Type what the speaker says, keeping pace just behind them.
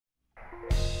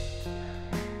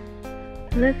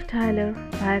Liv Tyler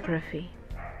biography.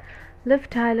 Liv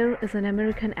Tyler is an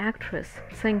American actress,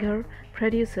 singer,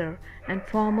 producer, and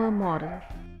former model.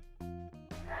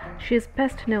 She is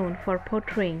best known for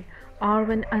portraying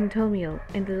Arwen Undomiel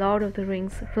in the Lord of the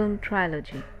Rings film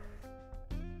trilogy.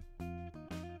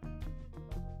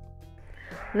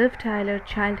 Liv Tyler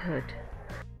childhood.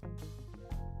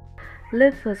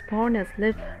 Liv was born as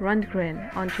Liv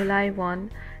Rundgren on July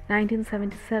 1,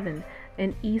 1977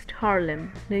 in East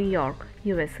Harlem, New York,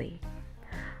 USA.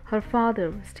 Her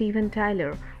father, Steven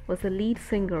Tyler, was the lead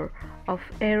singer of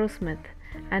Aerosmith,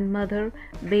 and mother,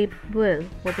 Babe Buell,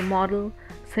 was a model,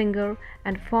 singer,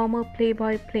 and former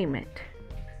Playboy playmate.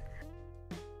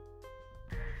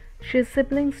 She has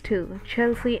siblings to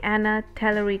Chelsea Anna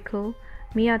Tallarico,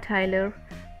 Mia Tyler,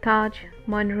 Taj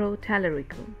Monroe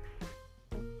Tallarico.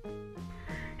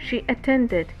 She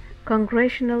attended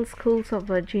Congressional Schools of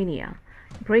Virginia,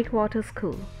 Breakwater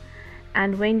School,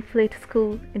 and Waynflete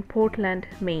School in Portland,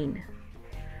 Maine.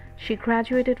 She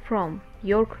graduated from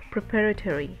York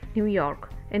Preparatory, New York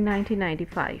in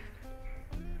 1995.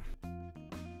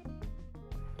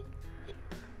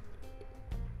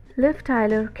 Liv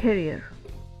Tyler career.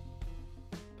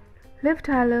 Liv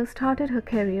Tyler started her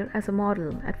career as a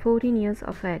model at 14 years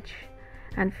of age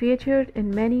and featured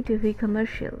in many TV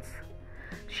commercials.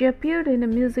 She appeared in a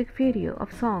music video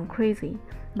of song Crazy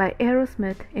by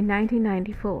Aerosmith in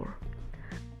 1994.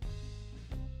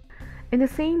 In the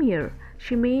same year,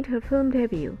 she made her film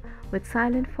debut with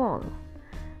Silent Fall.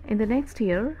 In the next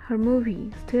year, her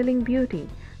movie Stealing Beauty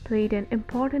played an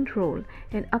important role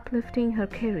in uplifting her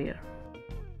career.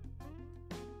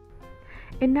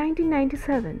 In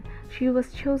 1997, she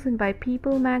was chosen by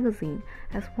People magazine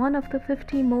as one of the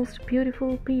 50 most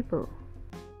beautiful people.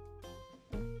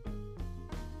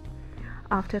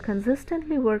 After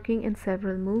consistently working in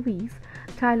several movies,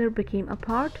 Tyler became a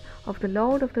part of The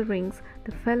Lord of the Rings: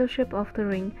 The Fellowship of the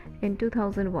Ring in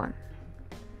 2001.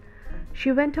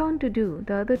 She went on to do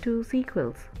the other two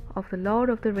sequels of the Lord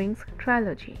of the Rings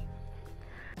trilogy.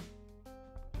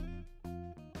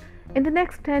 In the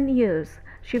next 10 years,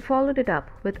 she followed it up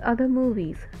with other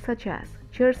movies such as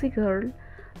Jersey Girl,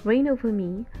 Reign Over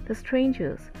Me, The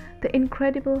Strangers, The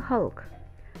Incredible Hulk,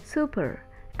 Super,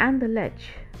 and The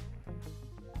Ledge.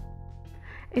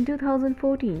 In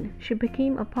 2014, she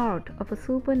became a part of a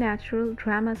supernatural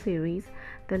drama series,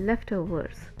 The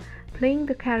Leftovers, playing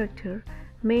the character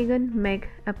Megan Meg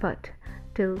Abbott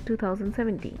till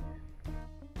 2017.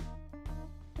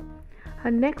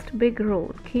 Her next big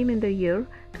role came in the year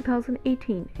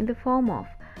 2018 in the form of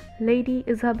Lady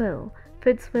Isabel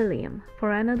Fitzwilliam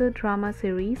for another drama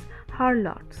series,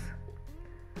 Harlots.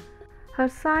 Her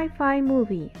sci-fi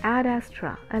movie Ad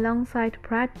Astra alongside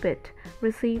Brad Pitt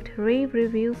received rave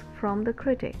reviews from the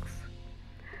critics.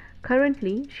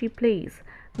 Currently, she plays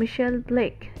Michelle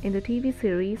Blake in the TV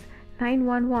series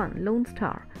 911 Lone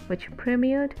Star, which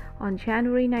premiered on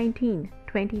January 19,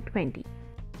 2020.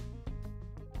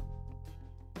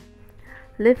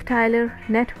 Liv Tyler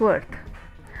net worth.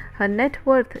 Her net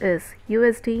worth is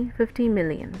USD 50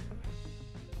 million.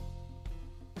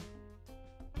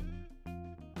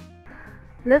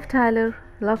 Liv Tyler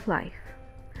love life.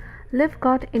 Liv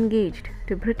got engaged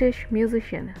to British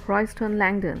musician Royston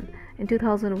Langdon in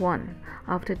 2001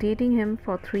 after dating him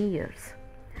for 3 years.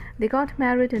 They got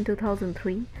married in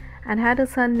 2003 and had a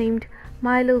son named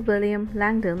Milo William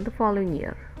Langdon the following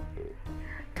year.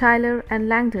 Tyler and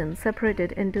Langdon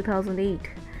separated in 2008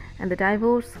 and the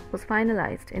divorce was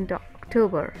finalized in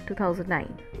October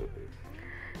 2009.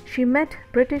 She met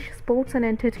British sports and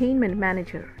entertainment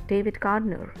manager David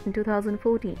Gardner in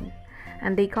 2014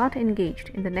 and they got engaged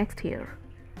in the next year.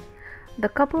 The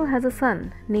couple has a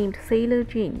son named Sailor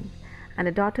Jean and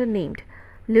a daughter named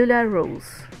Lula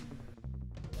Rose.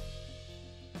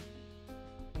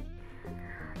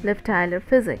 Liv Tyler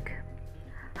physique.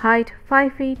 Height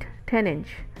 5 feet 10 inch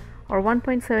or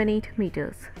 1.78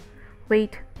 meters.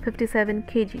 Weight 57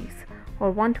 kgs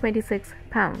or 126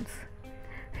 pounds.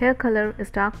 Hair color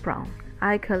is dark brown.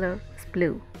 Eye color is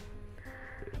blue.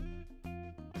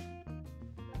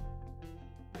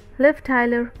 Liv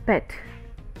Tyler pet.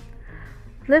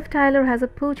 Liv Tyler has a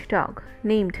pooch dog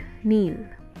named Neil.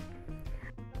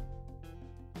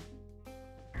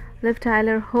 Liv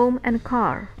Tyler home and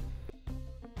car.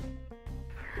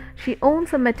 She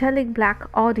owns a metallic black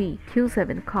Audi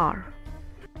Q7 car.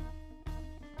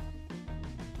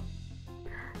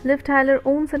 Liv Tyler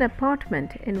owns an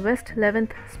apartment in West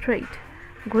 11th Street,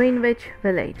 Greenwich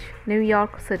Village, New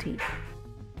York City.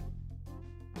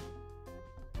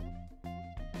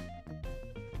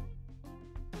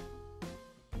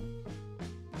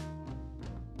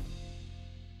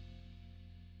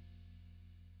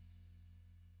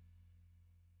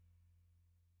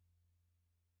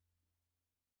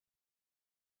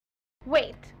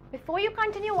 Wait, before you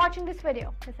continue watching this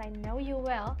video, because I know you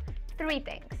will, 3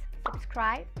 things.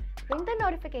 Subscribe, ring the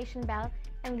notification bell,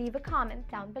 and leave a comment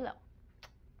down below.